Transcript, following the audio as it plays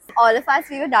all of us,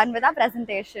 we were done with our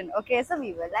presentation. Okay, so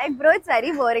we were like, bro, it's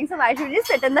very boring, so why should we just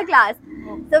sit in the class?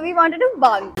 So we wanted to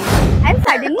bunk. And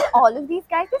suddenly, all of these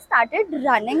guys just started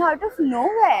running out of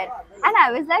nowhere. And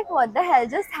I was like, what the hell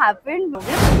just happened?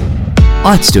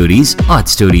 Odd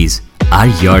Stories are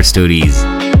your stories.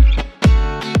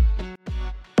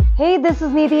 Hey, this is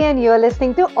Nidhi and you're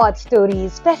listening to Odd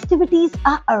Stories. Festivities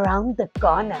are around the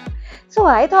corner. So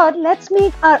I thought let's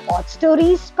make our odd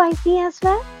stories spicy as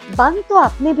well. बंद तो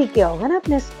आपने भी किया होगा ना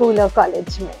अपने school और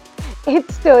college में.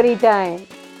 It's story time.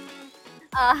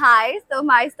 Hi, so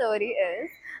my story is,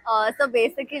 so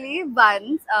basically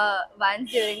once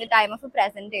during the time of a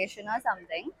presentation or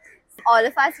something, all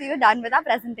of us, we were done with our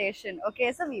presentation.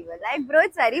 Okay, so we were like, bro,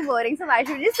 it's very boring, so why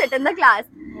should we just sit in the class?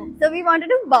 So we wanted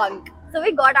to bunk. So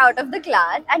we got out of the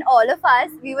class and all of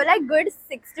us, we were like good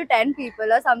 6 to 10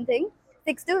 people or something,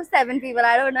 6 to 7 people,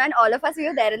 I don't know, and all of us, we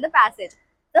were there in the passage.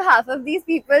 So half of these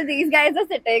people, these guys are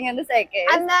sitting in the staircase.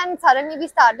 And then suddenly we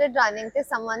started running till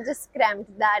someone just screamed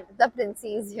that the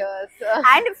Princey is here. So.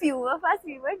 And a few of us,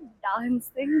 we were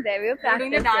dancing there, we were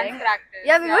practicing. Doing a dance practice.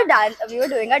 Yeah, we were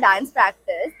doing a dance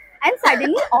practice. And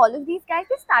suddenly all of these guys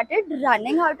just started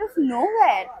running out of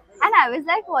nowhere. And I was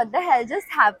like, what the hell just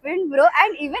happened, bro?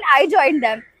 And even I joined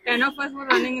them. 10 of us were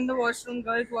running in the washroom,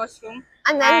 girls' washroom.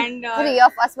 And then 3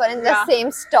 of us were in the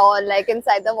same stall, like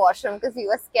inside the washroom, because we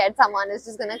were scared someone is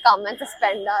just going to come and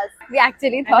suspend us. We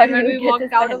actually thought And then when we would walked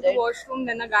get out of the suspended. washroom,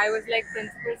 then the guy was like,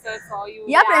 Principal sir saw you.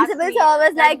 Yeah, He asked Principal me, sir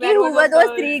was like, where who was were the those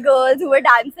girl?" 3 girls who were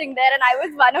dancing there? And I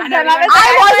was one of And them. everyone- I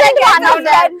wasn't one of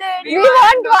them. suspended. We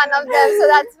weren't one of them, so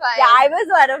that's fine. Yeah, I was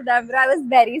one of them, bro. I was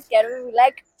very scared. We were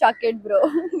like, chuck it, bro.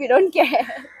 We don't care.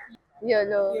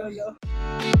 YOLO.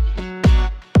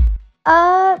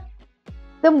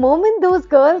 The moment those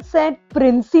girls said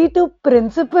Princey to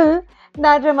principal,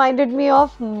 that reminded me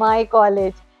of my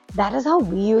college. That is how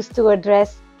we used to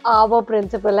address our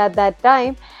principal at that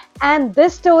time. And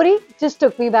this story just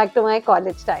took me back to my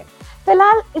college time.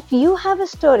 Filal, if you have a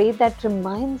story that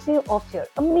reminds you of your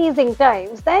amazing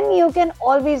times, then you can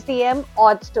always DM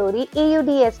Odd Story,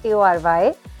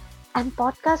 AUDSTORY. And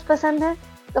podcast पसंद है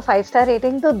तो 5-star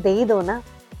rating तो दे ही दो ना.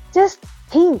 Just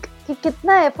think कि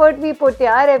कितना effort we put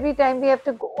यार every time we have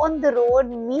to go on the road,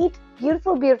 meet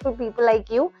beautiful people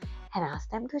like you and ask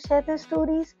them to share their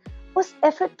stories. उस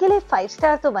effort के लिए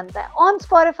 5-star तो बनता है on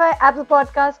Spotify, Apple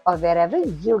Podcasts or wherever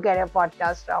you get your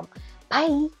podcast from.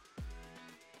 Bye.